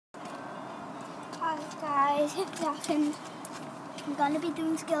Hi guys, it's happened. I'm gonna be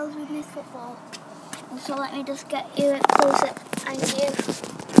doing skills with this football. So let me just get you a closer and you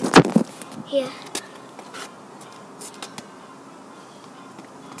here.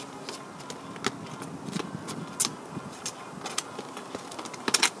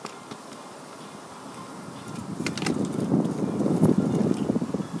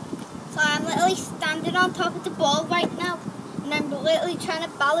 So I'm literally standing on top of the ball right now, and I'm literally trying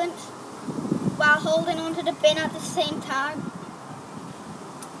to balance while holding onto the bin at the same time.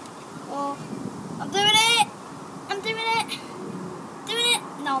 Oh, I'm doing it! I'm doing it! Doing it!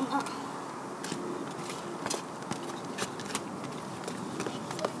 No, I'm not.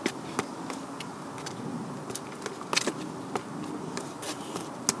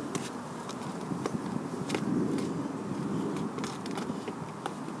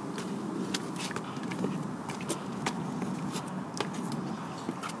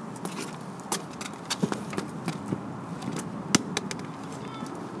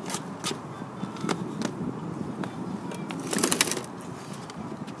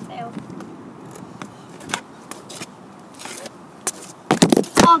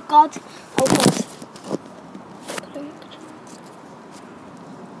 Oh God! Oh God!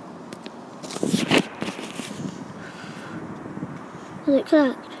 Is it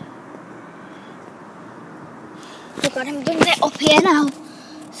cracked? Oh God! I'm doing it up here now.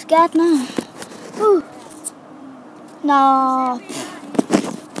 Scared now. Ooh. No.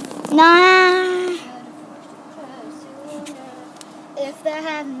 Nah. If the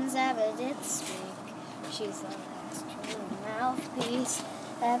heavens ever did speak, she's the last true mouthpiece.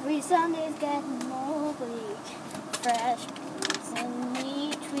 Every Sunday's getting more bleak. Fresh poison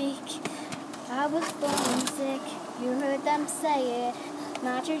each week. I was born sick, you heard them say it.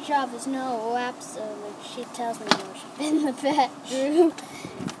 Not your job is no absolute. She tells me worship in the bedroom.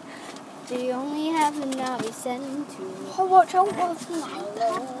 The only heaven I'll be sent to. Oh, watch out, what's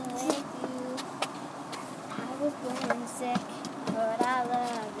alone with you. I was born sick, but I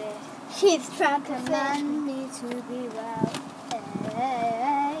love it. She's trying to command me to be well.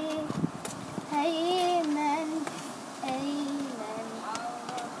 Hey, amen, amen, amen.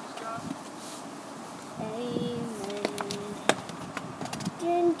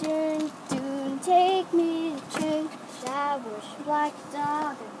 Dun, dun, dun, take me to church. I worship like a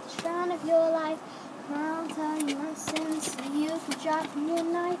dog at the shrine of your life. I'll tell you my sins so you can drop me a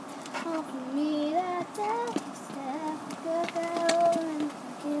knife. Offer me that death step, good girl, and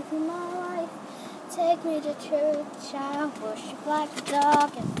give you my life. Take me to church, I worship like a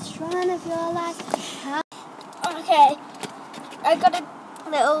dog at the shrine of your life. Okay, I got a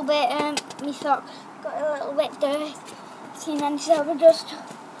little bit, my socks got a little bit dirty, and so we just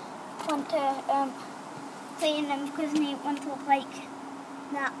want to clean them because they want to look like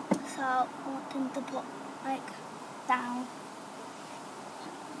that, so I want them to put like down.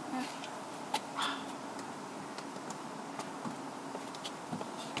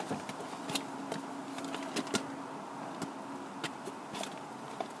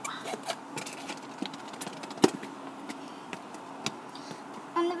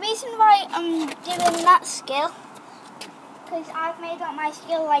 And the reason why I'm doing that skill, because I've made up my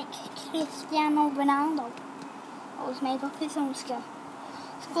skill like Cristiano Ronaldo. Always made up his own skill.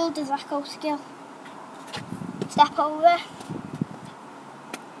 It's called the Zacco skill. Step over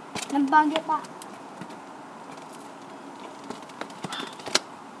and bang it back.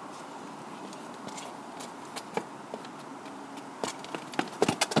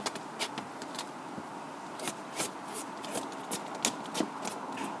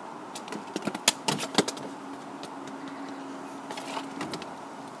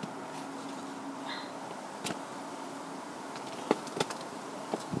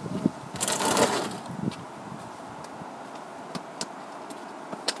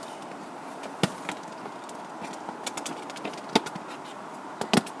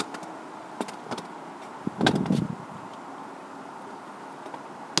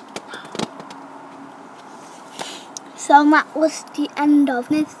 So that was the end of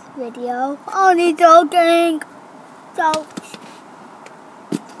this video. Only joking. So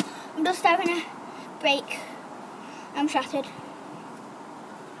I'm just having a break. I'm shattered.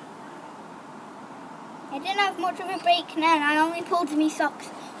 I didn't have much of a break then. I only pulled my socks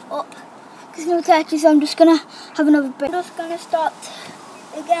up because no turkey, so I'm just gonna have another break. I'm just gonna start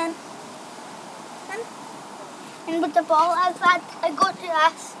again. And with the ball, I've had a good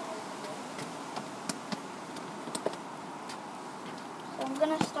rest. So I'm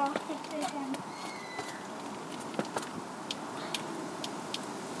gonna start it again.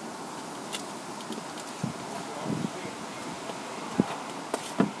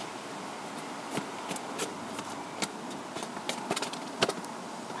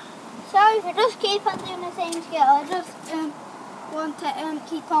 We just keep on doing the same skill. I just want to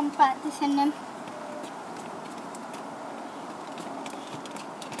keep on practicing them.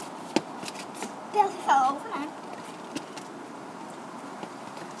 There's a fell over now.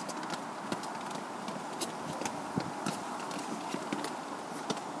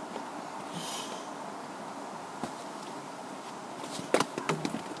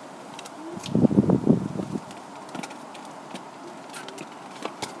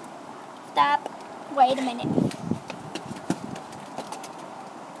 Stop. Wait a minute.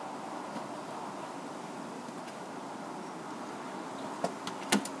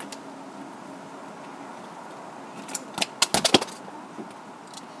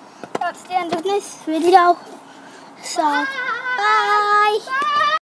 That's the end of this video. So, bye.